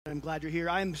I'm glad you're here.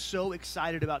 I am so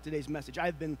excited about today's message.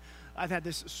 I've had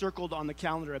this circled on the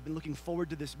calendar. I've been looking forward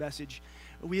to this message.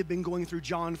 We have been going through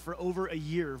John for over a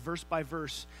year, verse by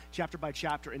verse, chapter by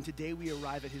chapter, and today we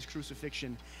arrive at his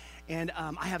crucifixion. And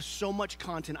I have so much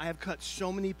content. I have cut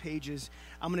so many pages.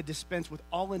 I'm going to dispense with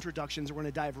all introductions. We're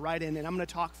going to dive right in, and I'm going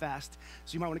to talk fast,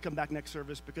 so you might want to come back next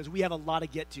service because we have a lot to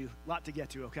get to,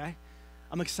 okay?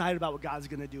 I'm excited about what God's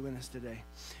going to do in us today.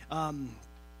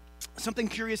 Something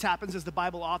curious happens as the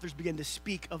Bible authors begin to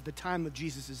speak of the time of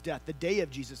Jesus' death, the day of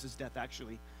Jesus' death,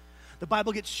 actually. The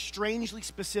Bible gets strangely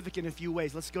specific in a few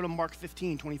ways. Let's go to Mark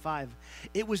 15:25.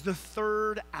 It was the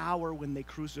third hour when they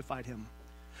crucified him.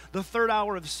 The third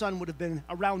hour of the sun would have been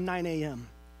around 9 a.m.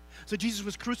 So Jesus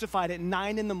was crucified at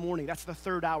 9 in the morning. That's the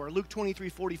third hour. Luke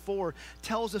 23:44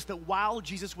 tells us that while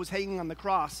Jesus was hanging on the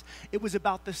cross, it was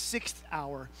about the 6th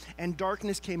hour, and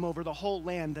darkness came over the whole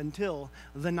land until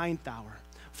the 9th hour.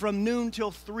 From noon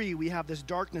till 3, we have this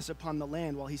darkness upon the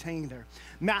land while he's hanging there.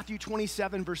 Matthew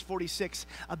 27, verse 46,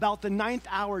 about the 9th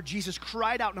hour, Jesus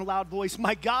cried out in a loud voice,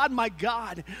 my God,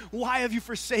 why have you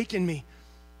forsaken me?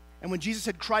 And when Jesus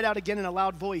had cried out again in a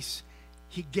loud voice,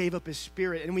 he gave up his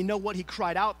spirit. And we know what he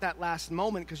cried out that last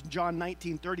moment because John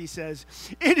 19:30 says,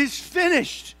 it is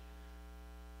finished.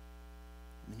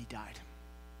 And then he died.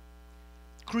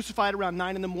 Crucified around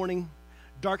 9 in the morning,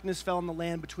 darkness fell on the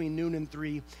land between noon and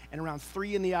 3, and around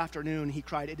 3 in the afternoon, he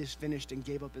cried, it is finished, and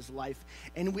gave up his life.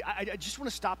 And I just want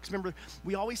to stop, because remember,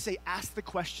 we always say, ask the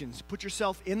questions. Put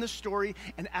yourself in the story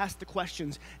and ask the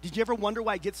questions. Did you ever wonder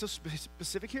why it gets so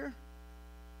specific here?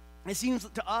 It seems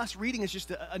to us reading is just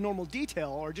a normal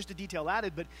detail, or just a detail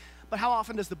added, but how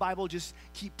often does the Bible just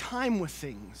keep time with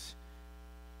things?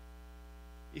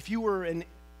 If you were an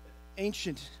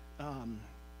ancient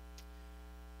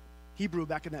Hebrew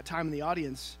back in that time in the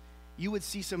audience, you would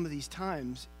see some of these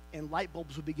times and light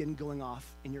bulbs would begin going off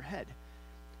in your head.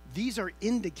 These are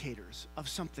indicators of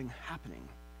something happening.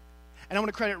 And I want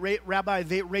to credit Rabbi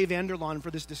Ray Vander Laan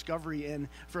for this discovery and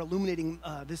for illuminating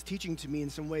this teaching to me in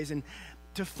some ways. And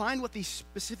to find what these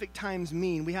specific times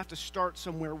mean, we have to start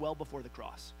somewhere well before the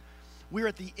cross. We're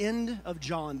at the end of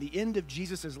John, the end of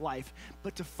Jesus' life.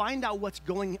 But to find out what's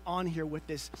going on here with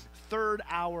this 3rd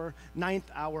hour, 9th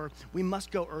hour, we must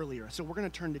go earlier. So we're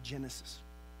going to turn to Genesis.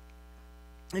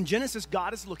 In Genesis,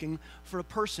 God is looking for a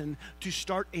person to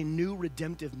start a new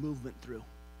redemptive movement through.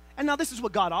 And now this is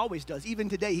what God always does. Even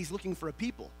today, he's looking for a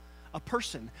people, a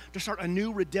person, to start a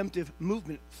new redemptive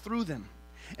movement through them.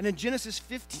 And in Genesis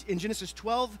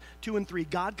 12, 2 and 3,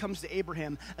 God comes to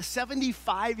Abraham, a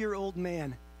 75-year-old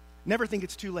man. Never think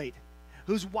it's too late.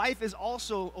 Whose wife is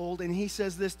also old, and he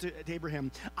says this to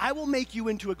Abraham, I will make you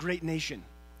into a great nation,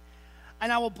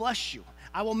 and I will bless you.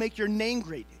 I will make your name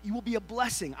great. You will be a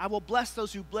blessing. I will bless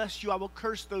those who bless you. I will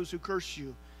curse those who curse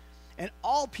you. And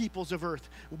all peoples of earth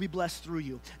will be blessed through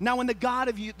you. Now, when the God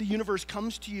of the universe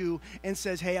comes to you and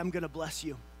says, hey, I'm going to bless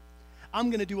you.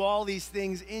 I'm going to do all these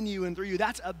things in you and through you.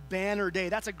 That's a banner day.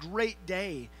 That's a great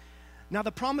day. Now,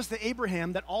 the promise to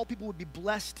Abraham that all people would be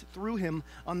blessed through him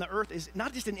on the earth is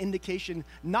not just an indication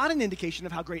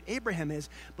of how great Abraham is,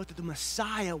 but that the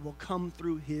Messiah will come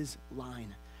through his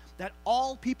line. That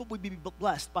all people would be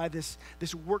blessed by this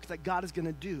work that God is going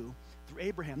to do through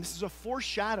Abraham. This is a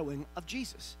foreshadowing of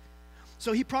Jesus.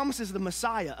 So he promises the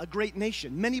Messiah, a great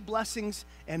nation, many blessings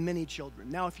and many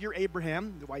children. Now, if you're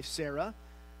Abraham, the wife Sarah,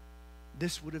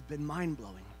 this would have been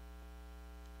mind-blowing.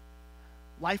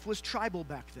 Life was tribal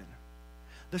back then.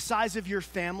 The size of your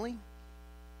family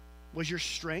was your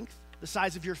strength. The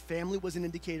size of your family was an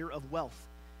indicator of wealth.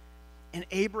 And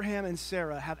Abraham and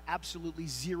Sarah have absolutely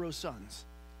 0 sons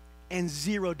and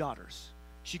 0 daughters.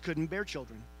 She couldn't bear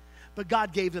children. But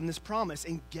God gave them this promise.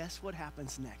 And guess what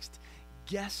happens next?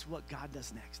 Guess what God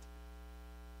does next?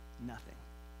 Nothing.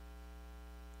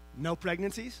 No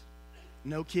pregnancies,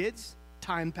 no kids.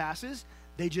 Time passes.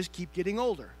 They just keep getting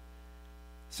older.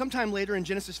 Sometime later in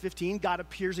Genesis 15, God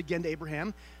appears again to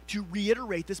Abraham to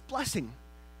reiterate this blessing.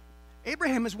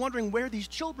 Abraham is wondering where these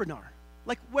children are.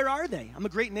 Like, where are they? I'm a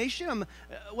great nation.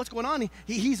 What's going on?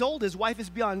 He's old. His wife is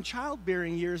beyond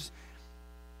childbearing years.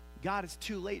 God, it's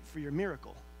too late for your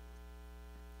miracle.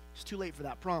 It's too late for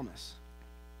that promise.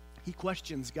 He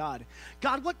questions God.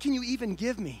 God, what can you even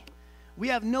give me? We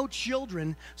have no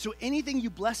children, so anything you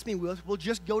bless me with will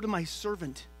just go to my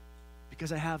servant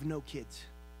because I have no kids.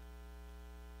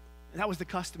 And that was the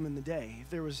custom in the day. If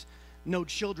there was no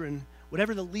children,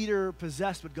 whatever the leader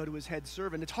possessed would go to his head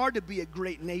servant. It's hard to be a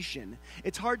great nation.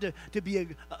 It's hard to be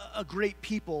a great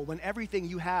people when everything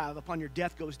you have upon your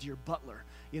death goes to your butler,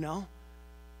 you know?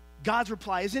 God's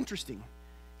reply is interesting.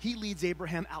 He leads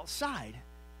Abraham outside.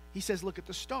 He says, look at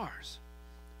the stars.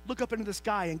 Look up into the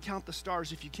sky and count the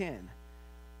stars if you can.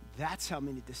 That's how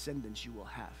many descendants you will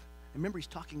have. And remember, he's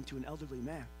talking to an elderly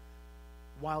man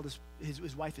while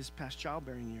his wife is past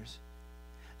childbearing years.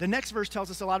 The next verse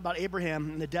tells us a lot about Abraham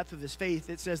and the depth of his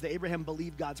faith. It says that Abraham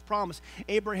believed God's promise.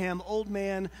 Abraham, old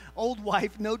man, old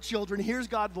wife, no children, hears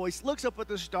God's voice, looks up at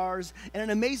the stars, and an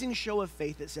amazing show of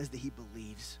faith that says that he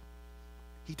believes.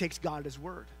 He takes God at his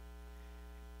word.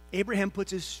 Abraham puts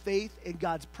his faith in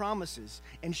God's promises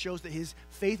and shows that his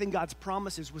faith in God's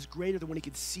promises was greater than what he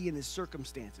could see in his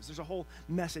circumstances. There's a whole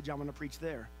message I'm going to preach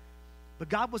there. But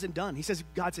God wasn't done.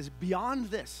 God says, beyond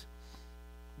this,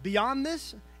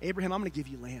 Abraham, I'm going to give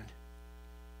you land.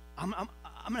 I'm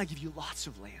going to give you lots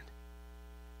of land.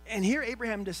 And here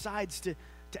Abraham decides to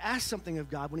ask something of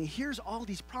God. When he hears all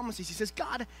these promises, he says,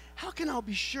 God, how can I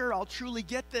be sure I'll truly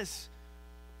get this?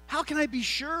 How can I be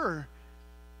sure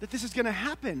that this is going to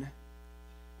happen?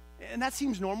 And that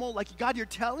seems normal. Like, God, you're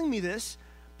telling me this,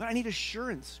 but I need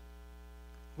assurance.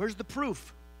 Where's the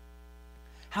proof?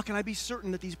 How can I be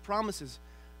certain that these promises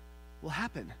will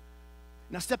happen?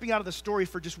 Now, stepping out of the story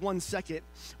for just 1 second,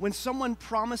 when someone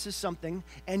promises something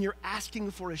and you're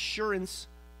asking for assurance,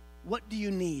 what do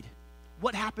you need?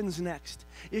 What happens next?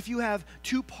 If you have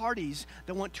two parties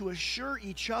that want to assure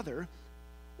each other,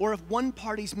 or if one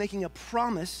party's making a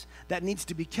promise that needs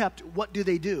to be kept, what do?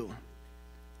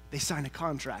 They sign a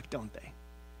contract, don't they?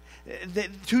 The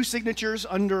two signatures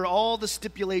under all the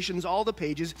stipulations, all the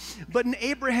pages. But in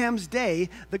Abraham's day,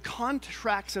 the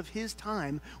contracts of his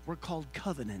time were called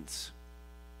covenants.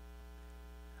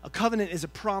 A covenant is a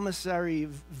promissory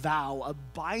vow, a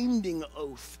binding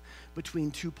oath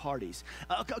between two parties.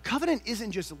 A covenant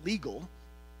isn't just legal,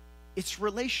 it's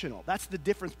relational. That's the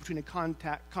difference between a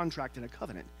contract and a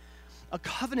covenant. A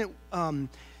covenant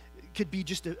could be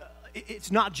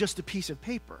it's not just a piece of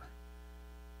paper.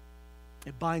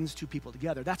 It binds two people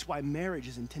together. That's why marriage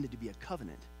is intended to be a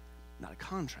covenant, not a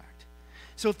contract.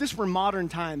 So if this were modern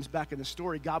times back in the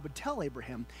story, God would tell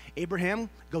Abraham,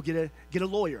 go get a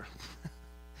lawyer.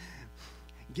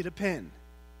 Get a pen,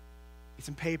 get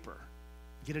some paper,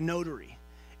 get a notary.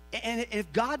 And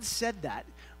if God said that,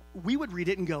 we would read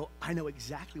it and go, I know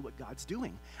exactly what God's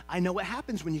doing. I know what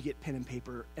happens when you get pen and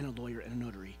paper and a lawyer and a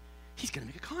notary. He's going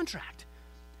to make a contract.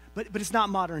 But it's not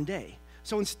modern day.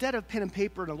 So instead of pen and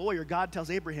paper and a lawyer, God tells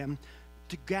Abraham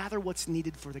to gather what's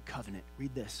needed for the covenant.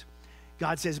 Read this.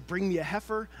 God says, bring me a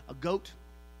heifer, a goat,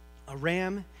 a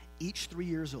ram, each 3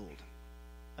 years old,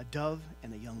 a dove,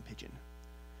 and a young pigeon.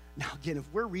 Now, again, if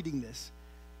we're reading this,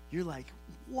 you're like,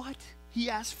 what? He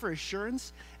asked for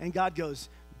assurance, and God goes,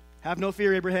 have no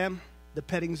fear, Abraham. The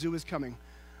petting zoo is coming.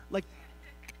 Like,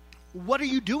 what are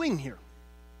you doing here?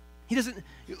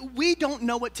 We don't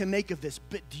know what to make of this,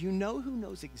 but do you know who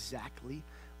knows exactly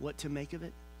what to make of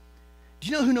it? Do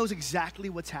you know who knows exactly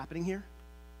what's happening here?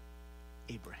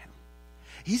 Abraham.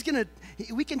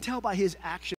 We can tell by his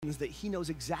actions that he knows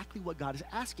exactly what God is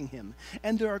asking him.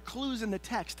 And there are clues in the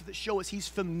text that show us he's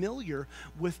familiar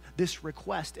with this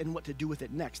request and what to do with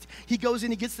it next. He goes in,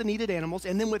 he gets the needed animals,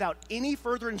 and then without any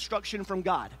further instruction from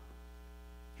God,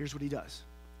 here's what he does.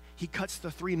 He cuts the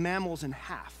 3 mammals in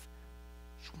half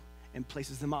and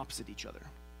places them opposite each other.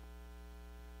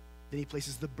 Then he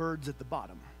places the birds at the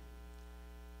bottom.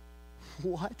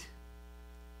 What?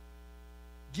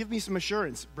 Give me some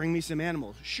assurance. Bring me some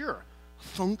animals. Sure.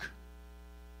 Thunk.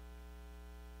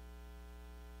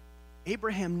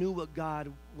 Abraham knew what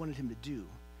God wanted him to do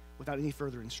without any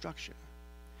further instruction.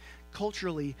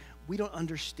 Culturally, we don't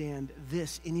understand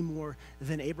this any more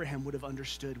than Abraham would have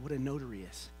understood what a notary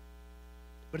is.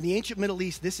 But in the ancient Middle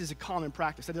East, this is a common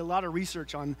practice. I did a lot of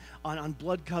research on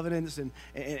blood covenants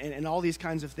and all these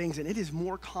kinds of things, and it is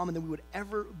more common than we would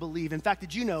ever believe. In fact,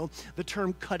 did you know the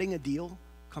term cutting a deal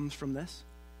comes from this?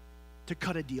 To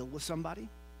cut a deal with somebody.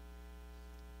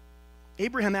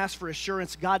 Abraham asks for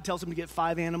assurance. God tells him to get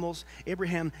 5 animals.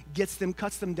 Abraham gets them,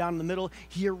 cuts them down in the middle.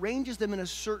 He arranges them in a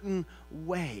certain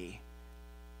way.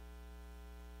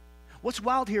 What's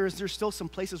wild here is there's still some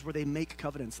places where they make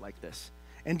covenants like this.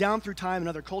 And down through time in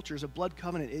other cultures, a blood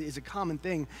covenant is a common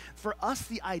thing. For us,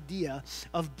 the idea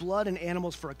of blood and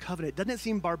animals for a covenant, doesn't it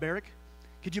seem barbaric?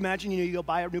 Could you imagine, you go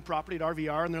buy a new property at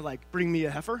RVR and they're like, bring me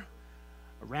a heifer,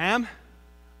 a ram,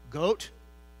 goat,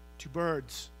 2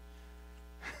 birds.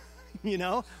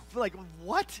 We're like,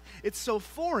 what? It's so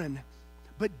foreign.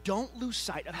 But don't lose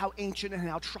sight of how ancient and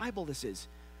how tribal this is.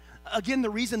 Again, the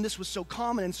reason this was so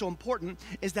common and so important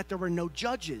is that there were no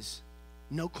judges,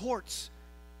 no courts,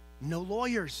 no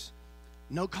lawyers,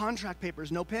 no contract papers,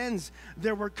 no pens.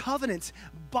 There were covenants,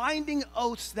 binding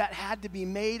oaths that had to be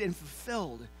made and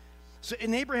fulfilled. So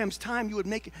in Abraham's time, you would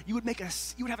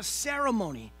have a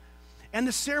ceremony. And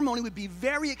the ceremony would be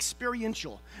very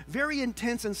experiential, very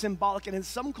intense and symbolic, and in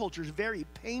some cultures, very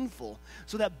painful,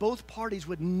 so that both parties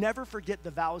would never forget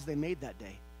the vows they made that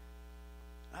day.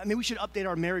 I mean, we should update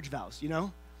our marriage vows, you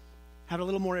know? Have it a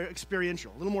little more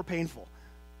experiential, a little more painful.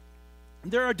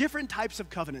 There are different types of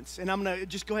covenants, and I'm going to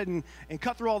just go ahead and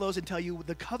cut through all those and tell you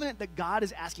the covenant that God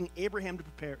is asking Abraham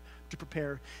to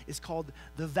prepare is called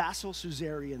the vassal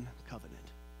suzerain covenant.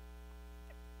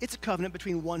 It's a covenant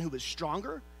between one who is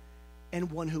stronger and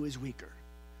one who is weaker.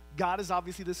 God is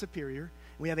obviously the superior,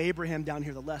 and we have Abraham down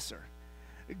here, the lesser.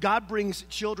 God brings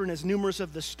children as numerous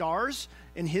of the stars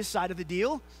in his side of the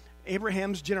deal,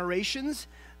 Abraham's generations,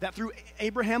 that through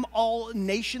Abraham all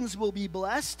nations will be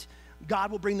blessed.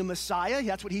 God will bring the Messiah.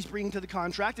 That's what he's bringing to the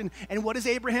contract. And what is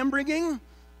Abraham bringing?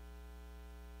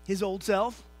 His old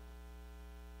self,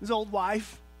 his old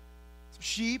wife, some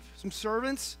sheep, some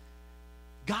servants.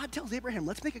 God tells Abraham,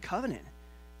 let's make a covenant.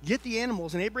 Get the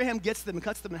animals, and Abraham gets them and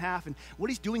cuts them in half. And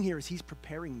what he's doing here is he's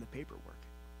preparing the paperwork.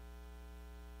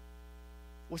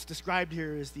 What's described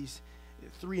here is these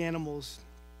 3 animals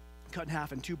cut in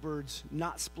half and 2 birds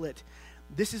not split.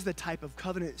 This is the type of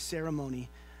covenant ceremony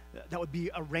that would be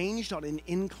arranged on an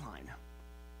incline.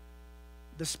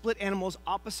 The split animals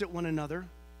opposite one another,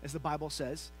 as the Bible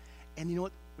says. And you know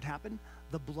what would happen?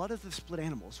 The blood of the split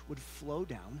animals would flow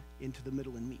down into the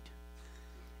middle and meet.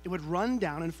 It would run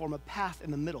down and form a path in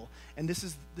the middle. And this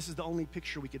is the only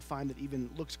picture we could find that even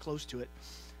looks close to it.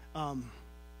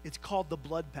 It's called the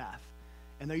blood path.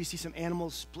 And there you see some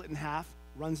animals split in half,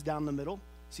 runs down the middle.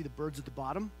 See the birds at the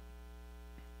bottom?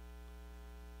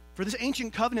 For this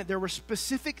ancient covenant, there were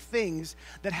specific things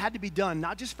that had to be done,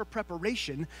 not just for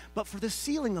preparation, but for the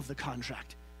sealing of the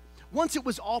contract. Once it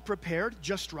was all prepared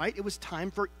just right, it was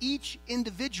time for each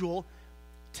individual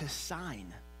to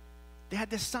sign. They had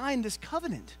to sign this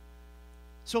covenant.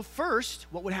 So first,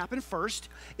 what would happen first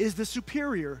is the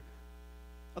superior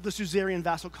of the suzerain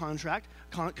vassal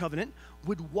covenant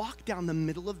would walk down the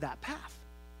middle of that path,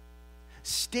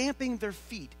 stamping their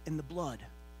feet in the blood.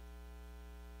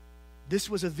 This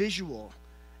was a visual.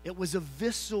 It was a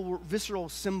visceral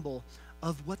symbol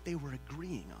of what they were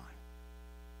agreeing on.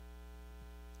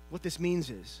 What this means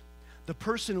is the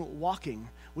person walking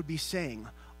would be saying,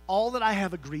 all that I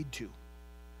have agreed to,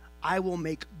 I will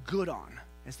make good on,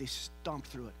 as they stomp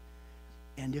through it.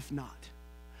 And if not,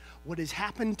 what has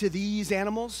happened to these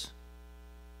animals,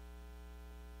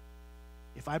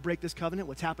 if I break this covenant,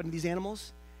 what's happened to these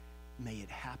animals, may it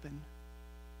happen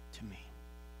to me.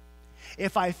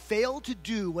 If I fail to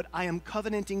do what I am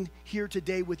covenanting here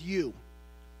today with you,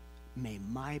 may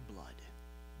my blood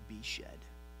be shed.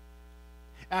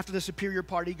 After the superior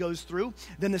party goes through,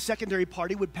 then the secondary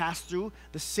party would pass through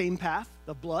the same path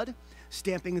of blood,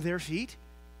 stamping their feet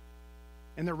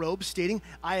and their robes, stating,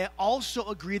 I also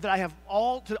agree that I have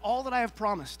all that I have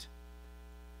promised.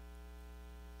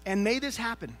 And may this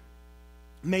happen.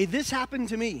 May this happen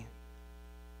to me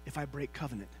if I break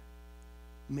covenant.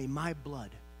 May my blood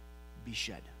be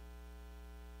shed.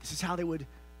 This is how they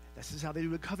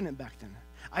do a covenant back then.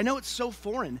 I know it's so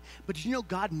foreign, but did you know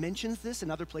God mentions this in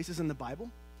other places in the Bible?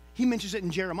 He mentions it in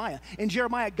Jeremiah. In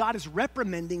Jeremiah, God is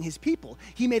reprimanding his people.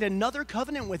 He made another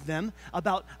covenant with them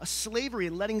about slavery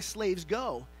and letting slaves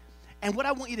go. And what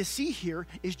I want you to see here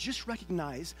is just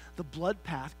recognize the blood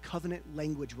path covenant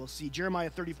language we'll see.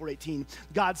 Jeremiah 34:18,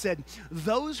 God said,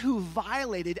 those who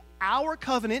violated our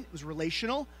covenant, it was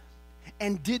relational,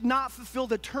 and did not fulfill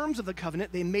the terms of the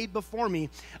covenant they made before me,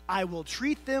 I will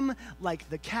treat them like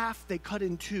the calf they cut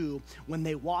in two when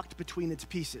they walked between its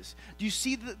pieces. Do you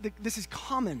see this is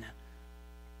common?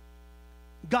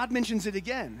 God mentions it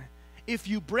again. If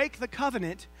you break the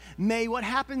covenant, may what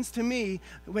happens to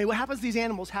these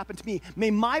animals happen to me. May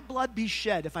my blood be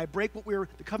shed if I break the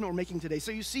covenant we're making today.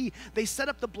 So you see, they set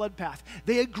up the blood path.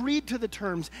 They agreed to the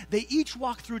terms. They each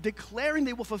walk through declaring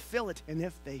they will fulfill it. And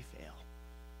if they fail,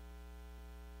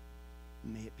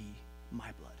 may it be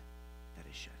my blood that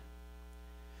is shed.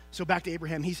 So back to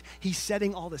Abraham, he's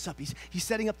setting all this up. He's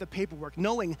setting up the paperwork,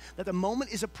 knowing that the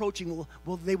moment is approaching.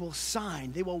 They will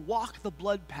sign. They will walk the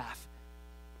blood path.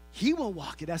 He will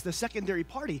walk it as the secondary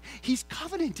party. He's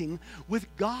covenanting with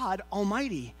God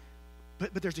Almighty.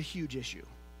 But there's a huge issue.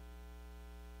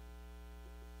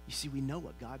 You see, we know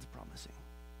what God's promising.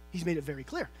 He's made it very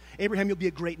clear. Abraham, you'll be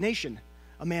a great nation,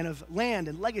 a man of land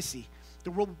and legacy.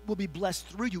 The world will be blessed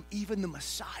through you. Even the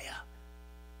Messiah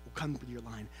will come through your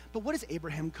line. But what is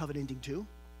Abraham covenanting to?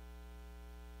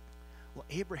 Well,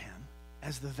 Abraham,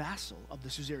 as the vassal of the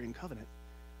suzerain covenant,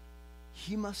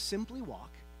 he must simply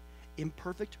walk in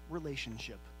perfect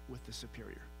relationship with the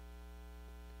superior.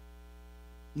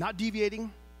 Not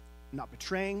deviating, not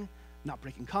betraying, not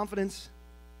breaking confidence.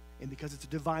 and because it's a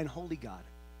divine, holy God,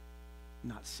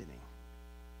 not sinning.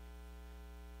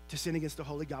 To sin against the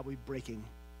holy God would be breaking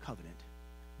covenant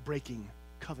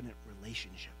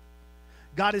relationship.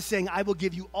 God is saying, I will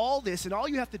give you all this, and all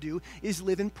you have to do is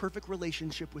live in perfect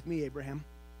relationship with me, Abraham.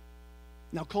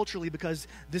 Now, culturally, because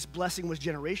this blessing was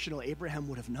generational, Abraham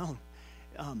would have known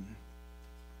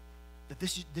that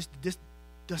this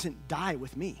doesn't die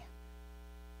with me.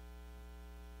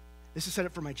 This is set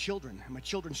up for my children and my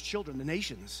children's children, the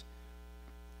nations.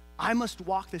 I must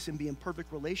walk this and be in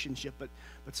perfect relationship, but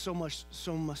so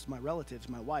must my relatives,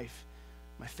 my wife,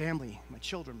 my family, my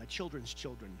children, my children's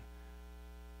children,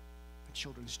 my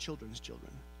children's children's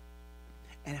children.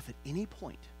 And if at any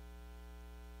point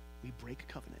we break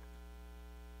a covenant,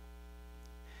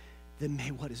 then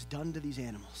may what is done to these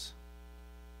animals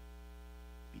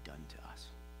be done to us.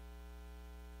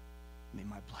 May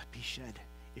my blood be shed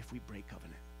if we break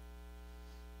covenant.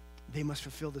 They must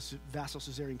fulfill the vassal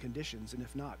suzerain conditions, and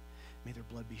if not, may their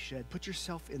blood be shed. Put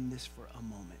yourself in this for a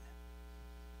moment.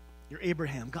 You're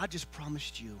Abraham. God just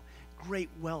promised you great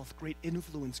wealth, great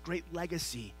influence, great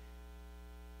legacy.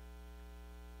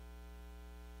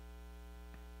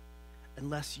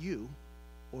 Unless you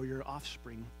or your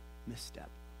offspring misstep.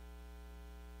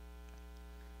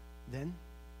 Then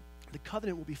the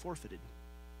covenant will be forfeited.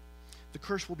 The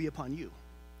curse will be upon you.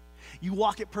 You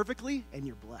walk it perfectly, and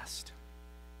you're blessed.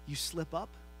 You slip up,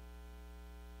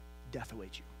 death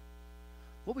awaits you.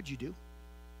 What would you do?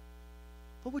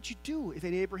 What would you do if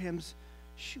in Abraham's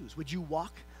shoes? Would you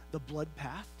walk the blood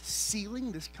path,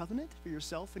 sealing this covenant for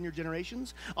yourself and your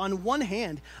generations? On one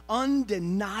hand,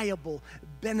 undeniable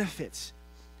benefits,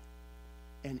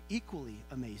 and equally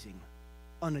amazing,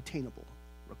 unattainable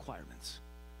requirements.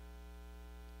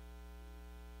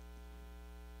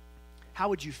 How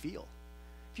would you feel?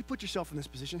 If you put yourself in this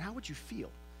position, how would you feel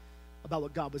about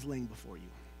what God was laying before you?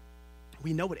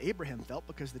 We know what Abraham felt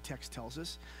because the text tells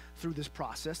us through this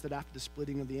process that after the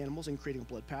splitting of the animals and creating a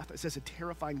blood path, it says a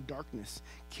terrifying darkness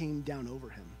came down over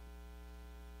him.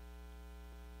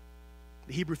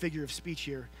 The Hebrew figure of speech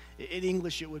here, in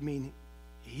English it would mean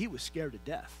he was scared to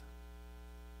death.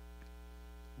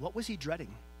 What was he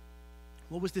dreading?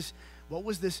 What was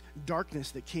this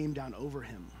darkness that came down over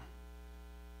him?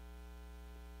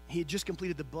 He had just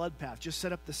completed the blood path, just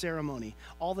set up the ceremony.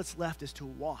 All that's left is to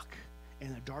walk,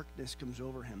 and a darkness comes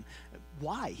over him.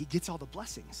 Why? He gets all the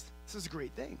blessings. This is a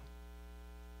great thing.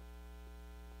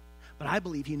 But I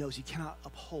believe he knows he cannot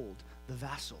uphold the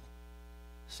vassal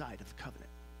side of the covenant.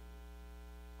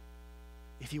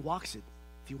 If he walks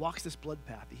this blood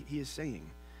path, he is saying,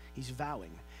 he's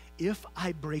vowing, if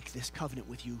I break this covenant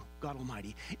with you, God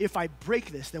Almighty, if I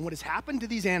break this, then what has happened to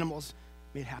these animals,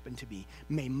 may it happen to me.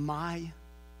 May my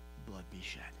blood be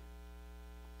shed.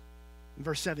 In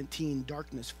verse 17,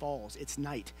 darkness falls. It's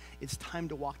night. It's time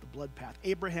to walk the blood path.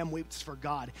 Abraham waits for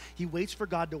God. He waits for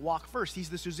God to walk first. He's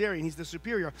the suzerain. He's the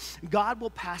superior. God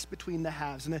will pass between the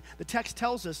halves. And the text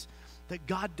tells us that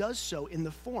God does so in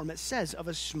the form, it says, of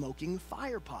a smoking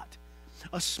fire pot.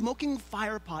 A smoking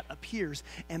fire pot appears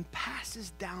and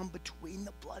passes down between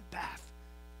the blood path.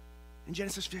 In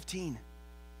Genesis 15,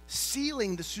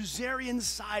 sealing the suzerain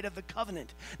side of the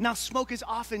covenant. Now, smoke is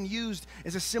often used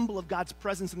as a symbol of God's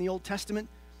presence in the Old Testament,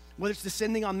 whether it's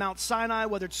descending on Mount Sinai,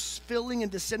 whether it's filling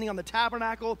and descending on the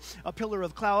tabernacle, a pillar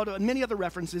of cloud, and many other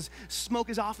references. Smoke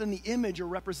is often the image or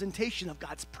representation of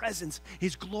God's presence,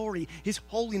 his glory, his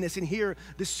holiness. And here,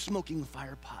 this smoking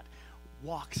fire pot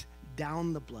walks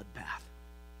down the blood path,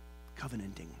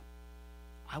 covenanting.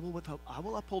 I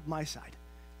will uphold my side.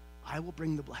 I will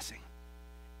bring the blessing.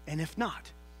 And if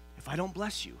not, if I don't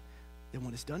bless you, then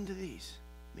what is done to these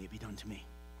may be done to me.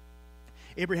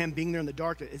 Abraham being there in the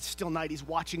dark, it's still night. He's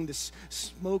watching this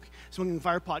smoking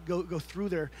fire pot go through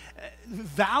there,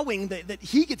 vowing that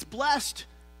he gets blessed,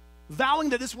 vowing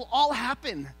that this will all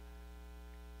happen.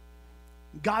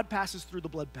 God passes through the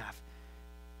blood path.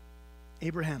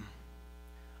 Abraham,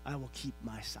 I will keep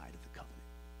my side of the covenant.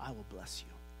 I will bless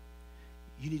you.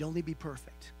 You need only be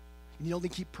perfect. You need only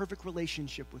keep perfect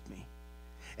relationship with me.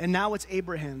 And now it's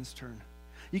Abraham's turn.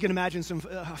 You can imagine some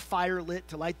fire lit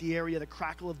to light the area, the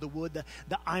crackle of the wood,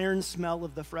 the iron smell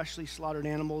of the freshly slaughtered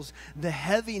animals, the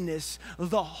heaviness,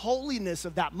 the holiness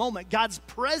of that moment. God's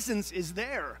presence is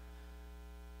there.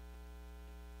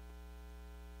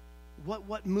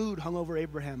 What mood hung over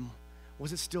Abraham?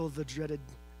 Was it still the dreaded,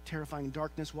 terrifying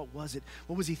darkness? What was it?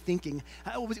 What was he thinking?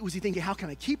 Was he thinking, how can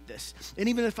I keep this? And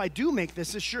even if I do make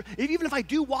this, even if I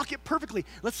do walk it perfectly,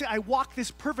 let's say I walk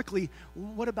this perfectly,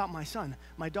 what about my son,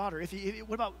 my daughter?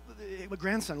 What about my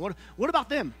grandson? What about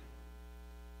them?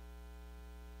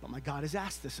 But my God has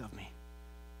asked this of me.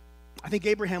 I think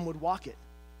Abraham would walk it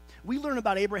we learn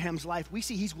about Abraham's life, we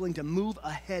see he's willing to move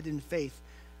ahead in faith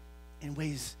in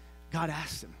ways God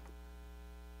asks him.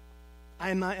 I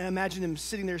imagine him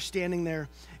sitting there, standing there,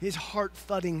 his heart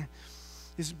thudding,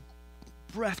 his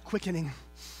breath quickening,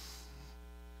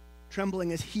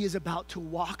 trembling as he is about to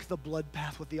walk the blood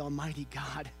path with the Almighty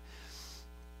God.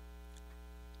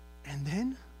 And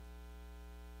then,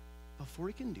 before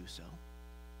he can do so,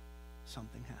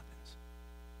 something happens.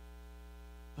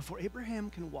 Before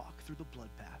Abraham can walk through the blood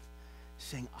path,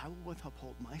 saying, I will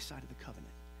uphold my side of the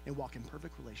covenant and walk in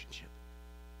perfect relationship,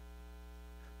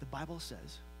 the Bible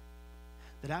says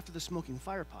that after the smoking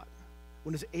firepot,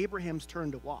 when it was Abraham's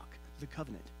turn to walk the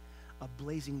covenant, a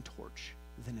blazing torch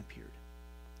then appeared,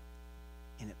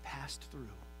 and it passed through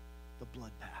the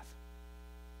blood path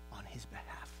on his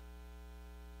behalf.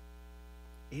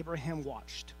 Abraham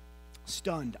watched,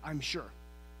 stunned, I'm sure,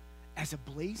 as a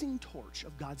blazing torch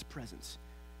of God's presence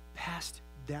passed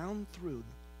down through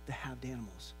the halved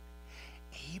animals.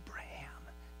 Abraham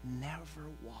never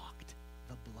walked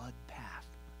the blood path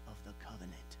of the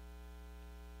covenant.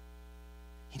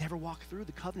 He never walked through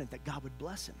the covenant that God would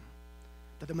bless him,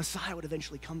 that the Messiah would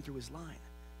eventually come through his line,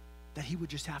 that he would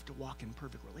just have to walk in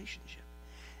perfect relationship.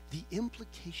 The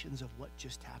implications of what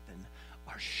just happened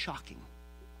are shocking.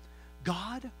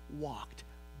 God walked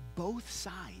both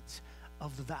sides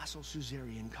of the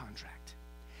vassal-suzerain contract.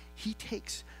 He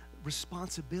takes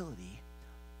responsibility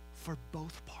for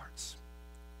both parts,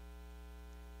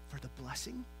 for the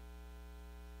blessing,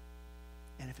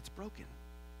 and if it's broken,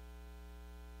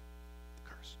 the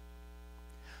curse.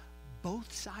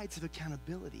 Both sides of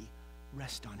accountability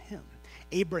rest on him.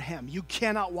 Abraham, you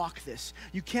cannot walk this.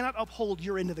 You cannot uphold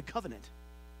your end of the covenant.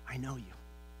 I know you.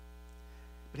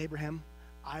 But Abraham,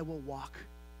 I will walk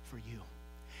for you.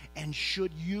 And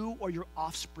should you or your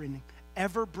offspring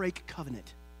ever break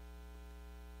covenant,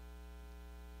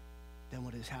 then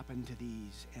what has happened to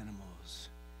these animals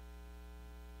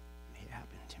may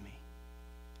happen to me.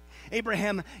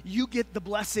 Abraham, you get the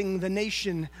blessing, the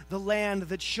nation, the land,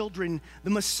 the children, the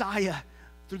Messiah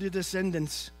through the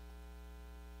descendants.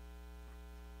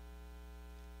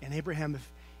 And Abraham, if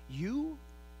you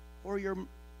or your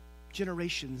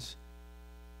generations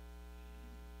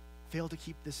fail to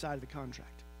keep this side of the contract,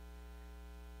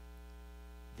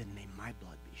 then may my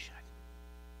blood be shed.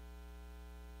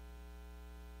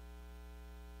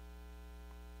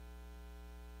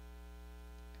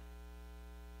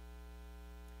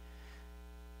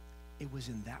 It was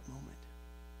in that moment,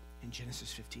 in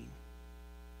Genesis 15,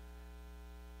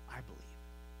 I believe,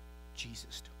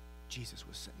 Jesus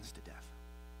was sentenced to death.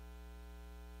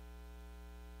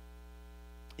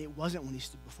 It wasn't when he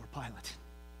stood before Pilate.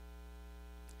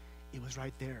 It was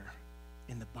right there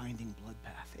in the binding blood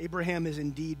path. Abraham is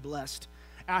indeed blessed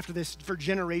after this for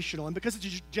generational. And because it's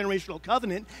a generational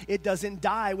covenant, it doesn't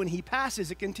die when he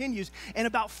passes. It continues. And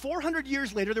about 400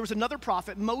 years later, there was another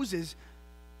prophet, Moses.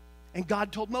 And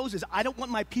God told Moses, I don't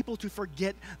want my people to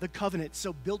forget the covenant,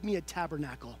 so build me a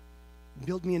tabernacle.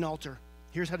 Build me an altar.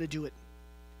 Here's how to do it.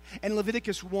 And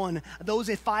Leviticus 1, those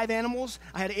 5 animals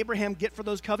I had Abraham get for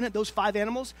those covenant, those 5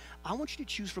 animals, I want you to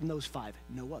choose from those 5,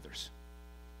 no others.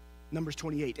 Numbers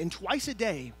 28. And twice a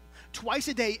day,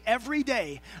 every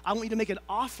day, I want you to make an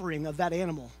offering of that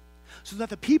animal so that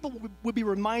the people would be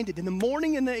reminded in the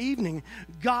morning and the evening,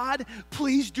 God,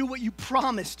 please do what you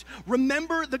promised.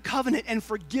 Remember the covenant and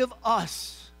forgive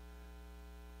us.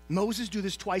 Moses do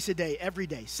this twice a day, every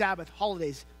day. Sabbath,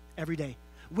 holidays, every day.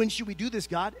 When should we do this,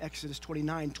 God? Exodus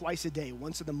 29, twice a day,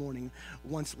 once in the morning,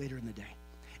 once later in the day.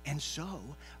 And so,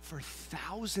 for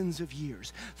thousands of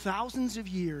years,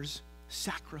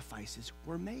 sacrifices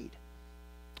were made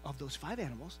of those 5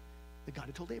 animals that God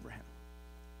had told Abraham,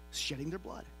 shedding their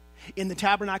blood. In the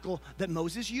tabernacle that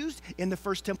Moses used, in the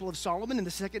first temple of Solomon, in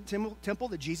the second temple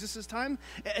at Jesus' time,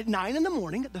 at 9 in the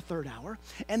morning at the 3rd hour,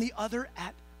 and the other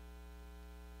at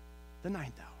the 9th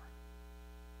hour.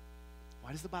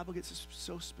 Why does the Bible get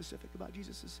so specific about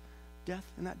Jesus' death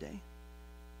in that day?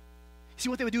 See,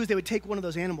 what they would do is they would take one of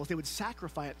those animals, they would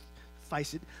sacrifice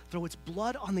it, throw its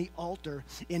blood on the altar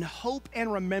in hope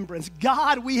and remembrance.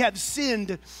 God, we have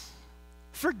sinned.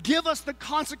 Forgive us the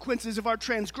consequences of our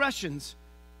transgressions.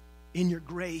 In your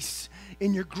grace,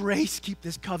 keep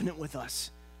this covenant with us.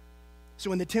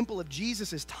 So in the temple of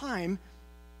Jesus' time,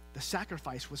 the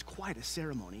sacrifice was quite a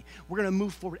ceremony. We're going to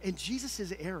move forward. In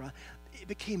Jesus' era, it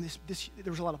became this,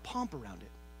 there was a lot of pomp around it.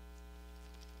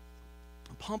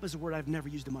 Pomp is a word I've never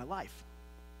used in my life.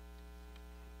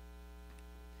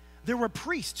 There were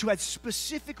priests who had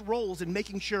specific roles in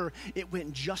making sure it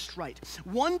went just right.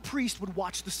 One priest would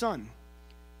watch the sun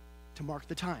to mark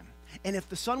the time. And if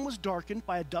the sun was darkened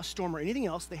by a dust storm or anything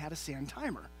else, they had a sand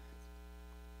timer.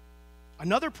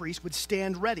 Another priest would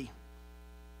stand ready,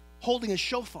 holding a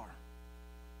shofar,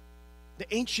 the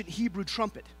ancient Hebrew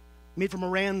trumpet made from a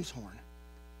ram's horn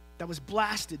that was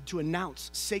blasted to announce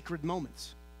sacred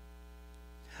moments.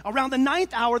 Around the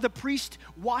 9th hour, the priest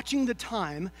watching the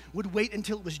time would wait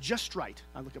until it was just right.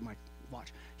 I look at my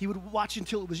watch. He would watch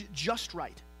until it was just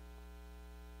right.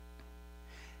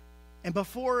 And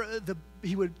before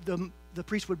the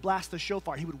priest would blast the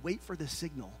shofar, he would wait for the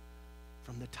signal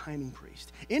from the timing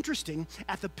priest. Interesting,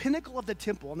 at the pinnacle of the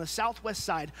temple on the southwest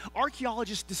side,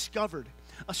 archaeologists discovered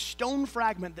a stone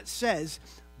fragment that says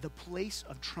the place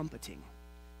of trumpeting,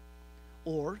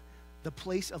 or the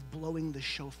place of blowing the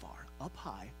shofar, up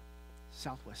high,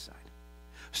 southwest side.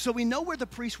 So we know where the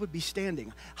priest would be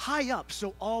standing, high up,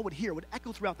 so all would hear, would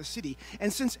echo throughout the city.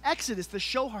 And since Exodus, the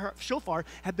shofar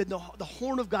had been the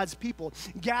horn of God's people,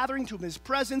 gathering to his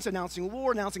presence, announcing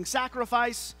war, announcing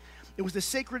sacrifice. It was a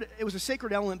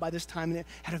sacred element by this time, and it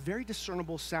had a very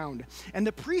discernible sound. And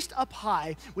the priest up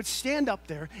high would stand up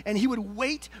there, and he would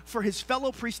wait for his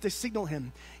fellow priest to signal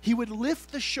him. He would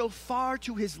lift the shofar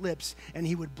to his lips, and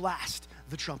he would blast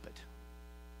the trumpet.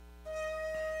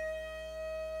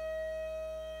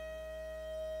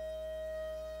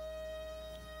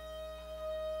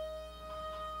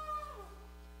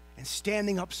 And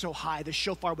standing up so high, the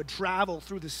shofar would travel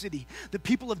through the city. The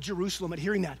people of Jerusalem, at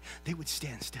hearing that, they would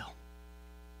stand still.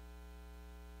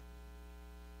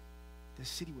 The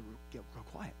city would grow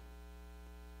quiet.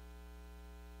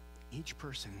 Each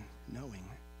person knowing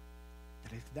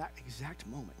that at that exact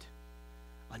moment,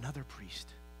 another priest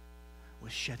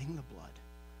was shedding the blood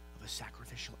of a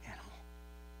sacrificial animal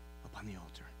upon the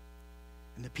altar.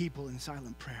 And the people in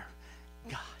silent prayer,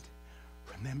 God,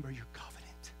 remember your covenant.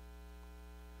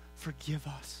 Forgive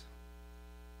us.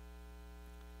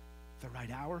 The right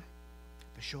hour,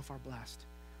 the shofar blast,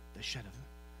 the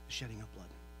shedding of blood.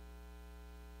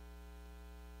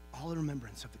 All in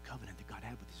remembrance of the covenant that God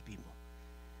had with his people.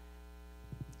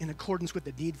 In accordance with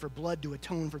the need for blood to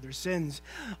atone for their sins.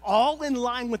 All in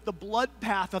line with the blood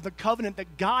path of the covenant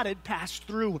that God had passed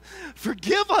through.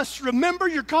 Forgive us, remember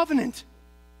your covenant.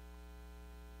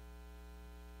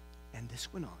 And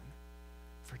this went on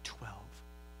for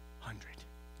 1,200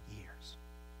 years.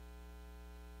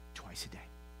 Twice a day.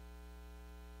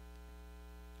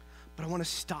 But I want to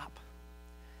stop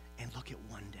and look at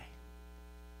one day.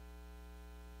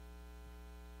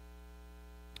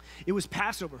 It was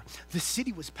Passover. The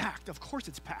city was packed. Of course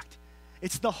it's packed.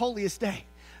 It's the holiest day.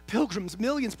 Pilgrims,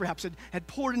 millions perhaps, had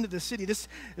poured into the city.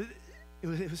 It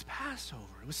was Passover.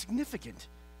 It was significant.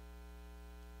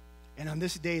 And on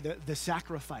this day, the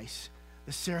sacrifice,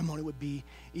 the ceremony would be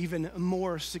even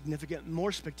more significant,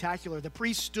 more spectacular. The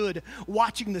priest stood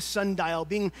watching the sundial.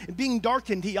 Being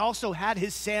darkened, he also had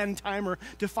his sand timer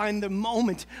to find the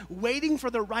moment, waiting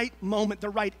for the right moment, the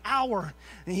right hour.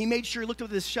 And he made sure he looked at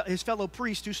his fellow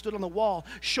priest who stood on the wall,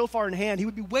 shofar in hand. He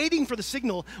would be waiting for the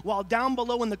signal while down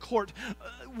below in the court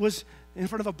was in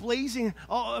front of a blazing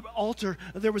altar,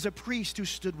 there was a priest who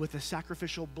stood with a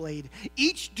sacrificial blade,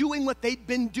 each doing what they'd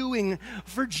been doing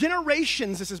for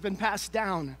generations. This has been passed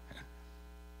down.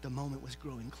 The moment was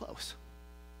growing close.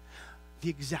 The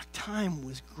exact time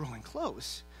was growing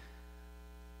close.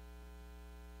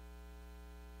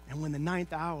 And when the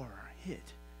 9th hour hit,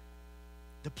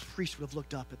 the priest would have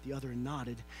looked up at the other and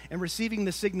nodded. And receiving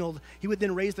the signal, he would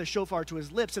then raise the shofar to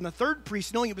his lips. And the third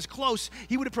priest, knowing it was close,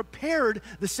 he would have prepared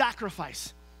the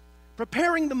sacrifice,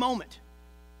 preparing the moment.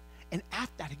 And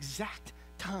at that exact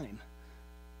time,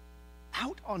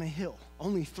 out on a hill,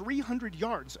 only 300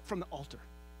 yards from the altar,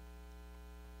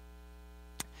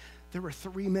 there were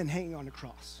 3 men hanging on a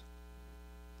cross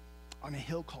on a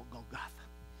hill called Golgotha.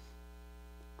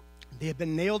 They had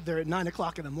been nailed there at 9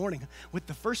 o'clock in the morning with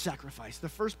the first sacrifice, the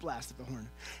first blast of the horn.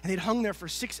 And they'd hung there for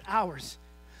 6 hours.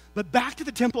 But back to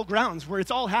the temple grounds where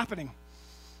it's all happening.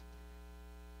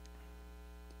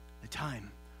 The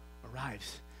time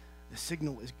arrives. The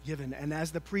signal is given. And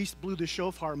as the priest blew the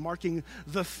shofar, marking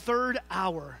the 3rd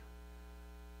hour,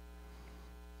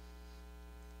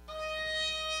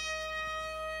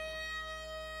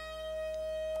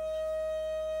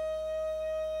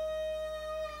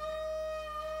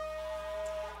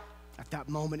 that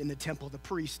moment in the temple, the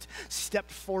priest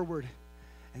stepped forward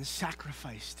and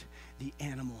sacrificed the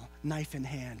animal, knife in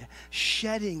hand,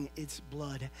 shedding its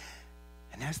blood.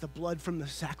 And as the blood from the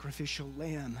sacrificial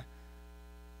lamb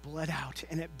bled out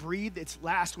and it breathed its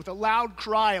last with a loud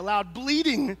cry, a loud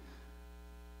bleating,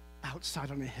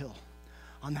 outside on a hill,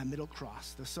 on that middle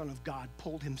cross, the Son of God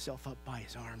pulled himself up by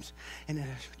his arms and in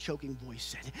a choking voice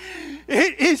said,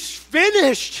 "It is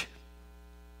finished."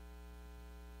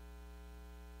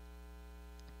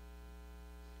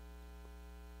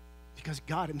 because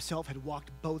God himself had walked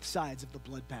both sides of the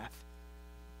blood path.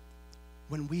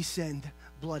 When we sinned,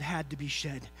 blood had to be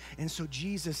shed. And so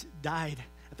Jesus died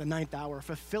at the 9th hour,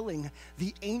 fulfilling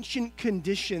the ancient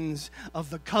conditions of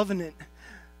the covenant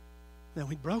that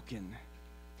we'd broken.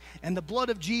 And the blood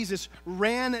of Jesus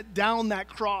ran down that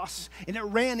cross, and it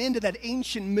ran into that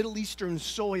ancient Middle Eastern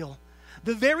soil.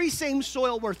 The very same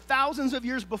soil where thousands of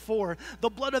years before, the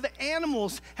blood of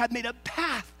animals had made a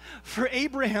path for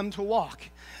Abraham to walk.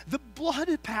 The blood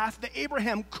path that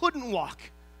Abraham couldn't walk.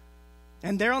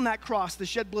 And there on that cross, the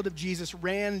shed blood of Jesus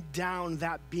ran down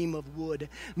that beam of wood,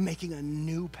 making a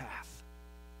new path.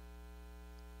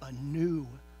 A new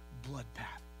blood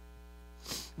path.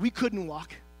 We couldn't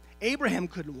walk. Abraham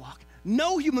couldn't walk.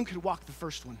 No human could walk the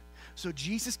first one. So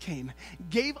Jesus came,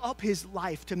 gave up his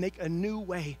life to make a new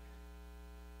way.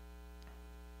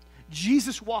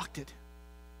 Jesus walked it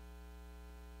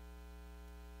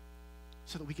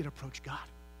so that we could approach God.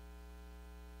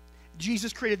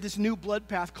 Jesus created this new blood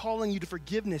path, calling you to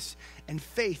forgiveness and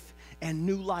faith and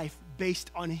new life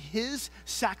based on his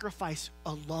sacrifice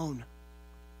alone.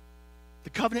 The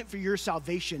covenant for your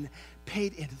salvation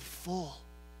paid in full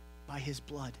by his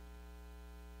blood.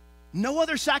 No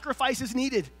other sacrifices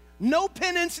needed. No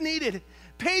penance needed.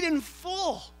 Paid in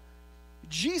full.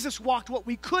 Jesus walked what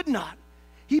we could not.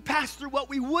 He passed through what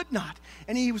we would not.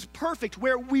 And he was perfect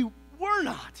where we were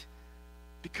not.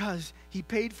 Because he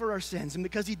paid for our sins. And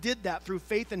because he did that through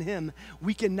faith in him,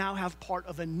 we can now have part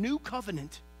of a new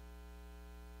covenant.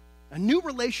 A new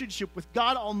relationship with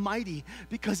God Almighty,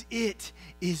 because it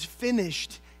is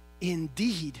finished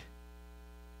indeed.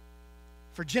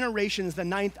 For generations, the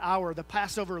 9th hour, the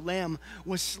Passover lamb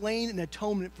was slain in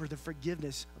atonement for the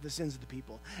forgiveness of the sins of the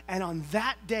people. And on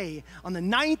that day, on the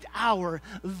 9th hour,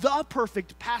 the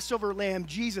perfect Passover lamb,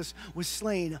 Jesus, was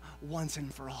slain once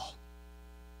and for all.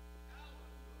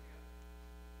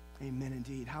 Amen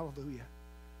indeed. Hallelujah.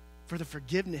 For the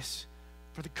forgiveness,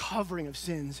 for the covering of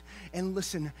sins. And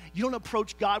listen, you don't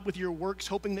approach God with your works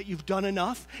hoping that you've done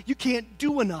enough. You can't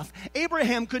do enough.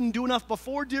 Abraham couldn't do enough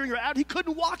before, during, or after. He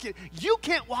couldn't walk it. You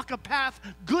can't walk a path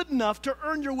good enough to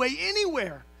earn your way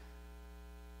anywhere.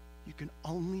 You can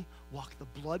only walk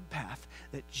the blood path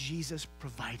that Jesus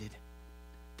provided.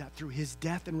 That through his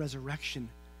death and resurrection,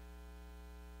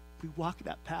 we walk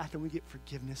that path and we get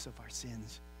forgiveness of our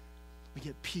sins. We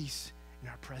get peace in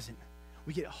our present.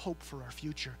 We get hope for our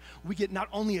future. We get not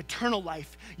only eternal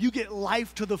life, you get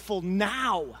life to the full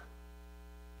now.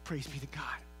 Praise be to God.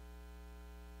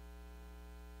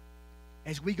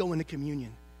 As we go into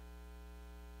communion,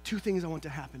 two things I want to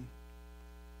happen.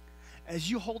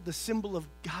 As you hold the symbol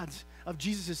of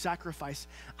Jesus' sacrifice,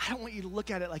 I don't want you to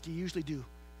look at it like you usually do.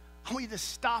 I want you to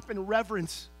stop in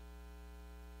reverence.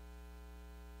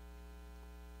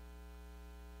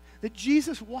 That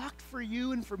Jesus walked for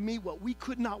you and for me what we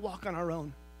could not walk on our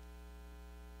own.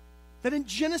 That in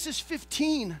Genesis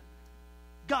 15,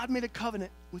 God made a covenant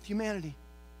with humanity,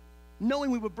 knowing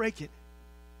we would break it.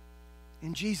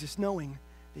 And Jesus, knowing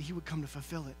that he would come to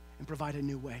fulfill it and provide a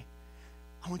new way.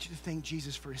 I want you to thank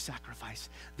Jesus for his sacrifice,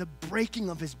 the breaking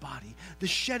of his body, the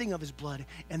shedding of his blood,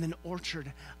 and then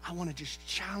Orchard, I want to just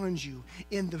challenge you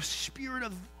in the spirit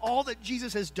of all that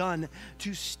Jesus has done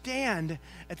to stand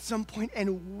at some point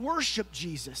and worship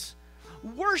Jesus.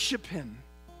 Worship him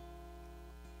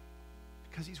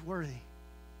because he's worthy.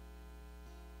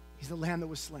 He's the lamb that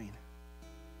was slain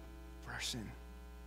for our sin.